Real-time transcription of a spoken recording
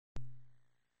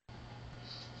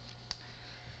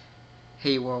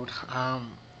Hey world.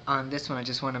 On this one, I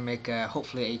just want to make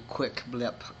hopefully a quick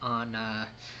blip on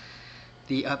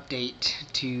the update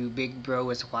to Big Bro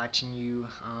is watching you,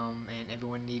 and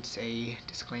everyone needs a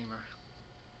disclaimer.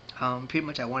 Pretty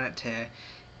much, I wanted to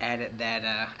add it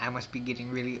that I must be getting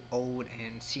really old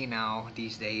and senile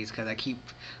these days because I keep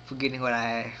forgetting what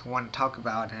I want to talk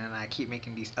about, and I keep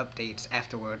making these updates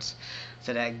afterwards,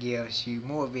 so that gives you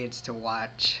more vids to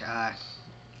watch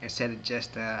instead of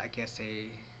just I guess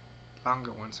a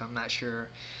longer one, so I'm not sure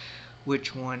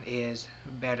which one is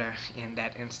better in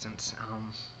that instance.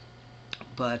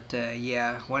 But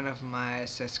yeah, one of my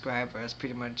subscribers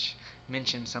pretty much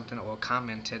mentioned something or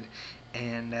commented,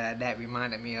 and that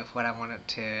reminded me of what I wanted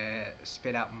to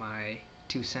spit out my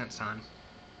 2 cents on.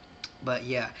 But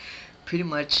yeah, pretty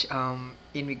much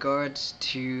in regards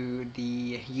to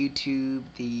the YouTube,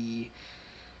 the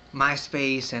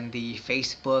MySpace and the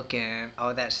Facebook and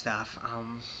all that stuff.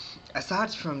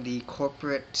 Aside from the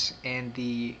corporate and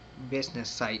the business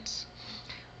sites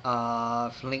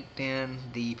of LinkedIn,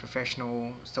 the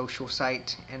professional social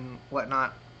site and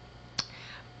whatnot,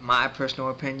 my personal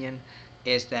opinion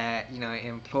is that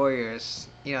employers,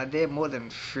 they're more than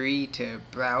free to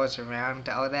browse around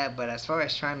to all that, but as far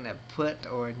as trying to put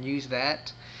or use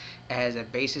that as a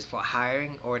basis for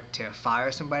hiring or to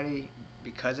fire somebody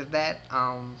because of that,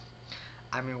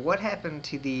 I mean, what happened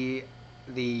to the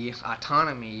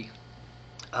autonomy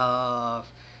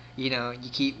of you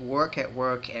keep work at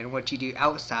work and what you do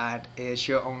outside is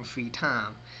your own free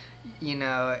time.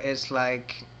 It's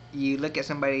like you look at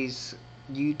somebody's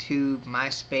YouTube,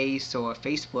 MySpace, or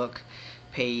Facebook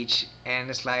page, and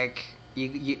it's like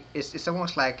it's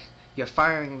almost like you're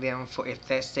firing them for if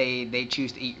let's say they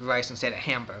choose to eat rice instead of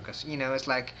hamburgers. It's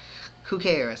like who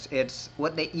cares? It's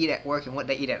what they eat at work and what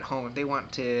they eat at home. If they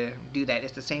want to do that,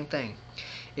 it's the same thing.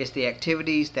 It's the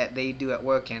activities that they do at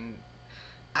work, and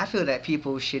I feel that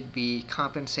people should be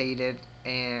compensated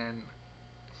and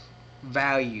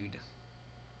valued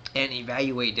and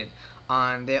evaluated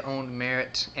on their own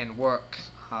merit and work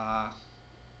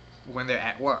when they're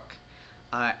at work.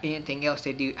 Anything else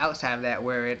they do outside of that,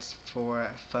 where it's for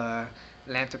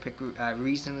philanthropic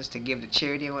reasons to give to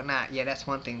charity and whatnot, yeah, that's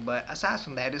one thing. But aside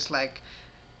from that, it's like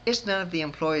it's none of the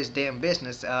employer's damn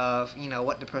business of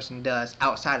what the person does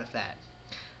outside of that.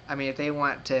 I mean, if they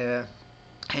want to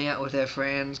hang out with their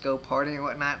friends, go party and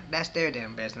whatnot, that's their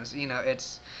damn business.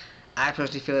 It's I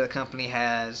personally feel the company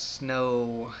has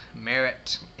no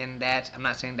merit in that. I'm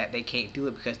not saying that they can't do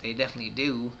it because they definitely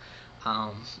do.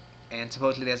 Um, and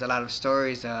supposedly there's a lot of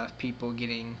stories of people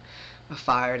getting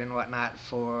fired and whatnot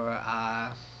for,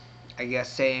 I guess,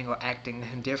 saying or acting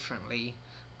differently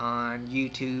on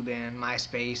YouTube and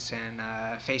MySpace and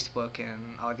Facebook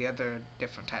and all the other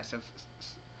different types of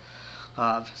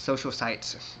social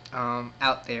sites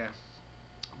out there.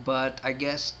 But I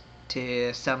guess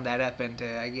to sum that up and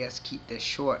to I guess keep this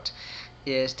short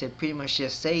is to pretty much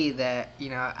just say that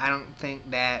I don't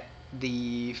think that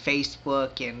the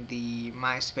Facebook and the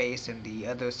MySpace and the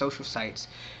other social sites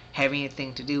have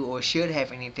anything to do or should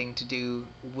have anything to do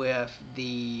with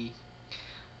the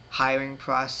hiring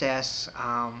process.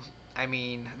 I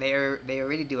mean, they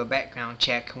already do a background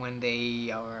check when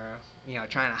they are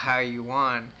trying to hire you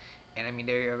on, and I mean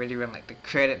they already run like the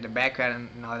credit, the background,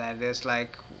 and all that. It's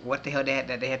like what the hell they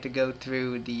had to go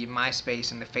through the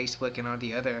MySpace and the Facebook and all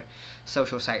the other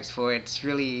social sites for. It's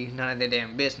really none of their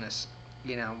damn business,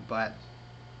 But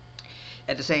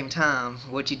at the same time,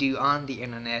 what you do on the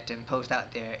internet and post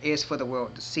out there is for the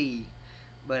world to see.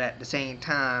 But at the same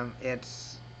time,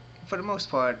 it's for the most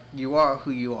part you are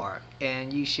who you are,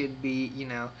 and you should be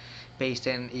based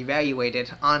and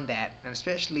evaluated on that. And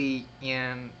especially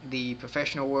in the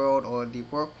professional world or the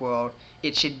work world,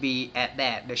 it should be at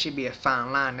that. There should be a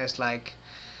fine line. It's like,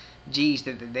 geez,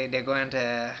 they're going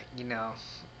to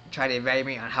try to evaluate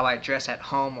me on how I dress at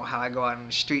home or how I go out on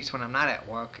the streets when I'm not at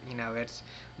work. It's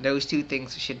those two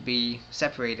things should be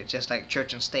separated, just like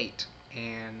church and state,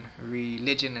 and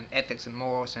religion and ethics and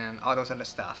morals and all those other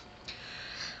stuff.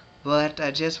 But I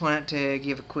just wanted to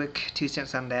give a quick 2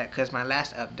 cents on that because my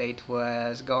last update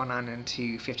was going on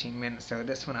into 15 minutes. So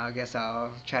this one, I guess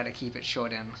I'll try to keep it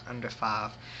short and under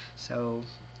 5. So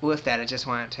with that, I just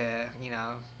wanted to,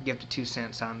 give the 2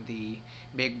 cents on the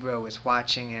Big Bro is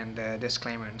watching and the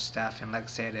disclaimer and stuff. And like I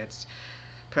said, it's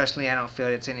personally, I don't feel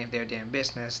it's any of their damn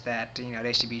business that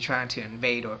they should be trying to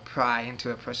invade or pry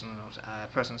into a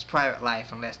person's private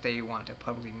life unless they want to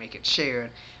publicly make it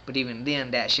shared. But even then,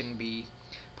 that shouldn't be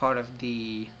part of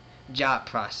the job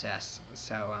process.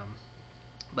 So,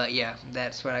 but yeah,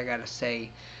 that's what I gotta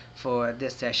say for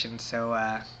this session. So,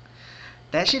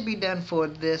 that should be done for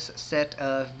this set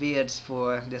of vids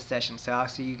for this session. So I'll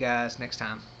see you guys next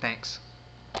time. Thanks.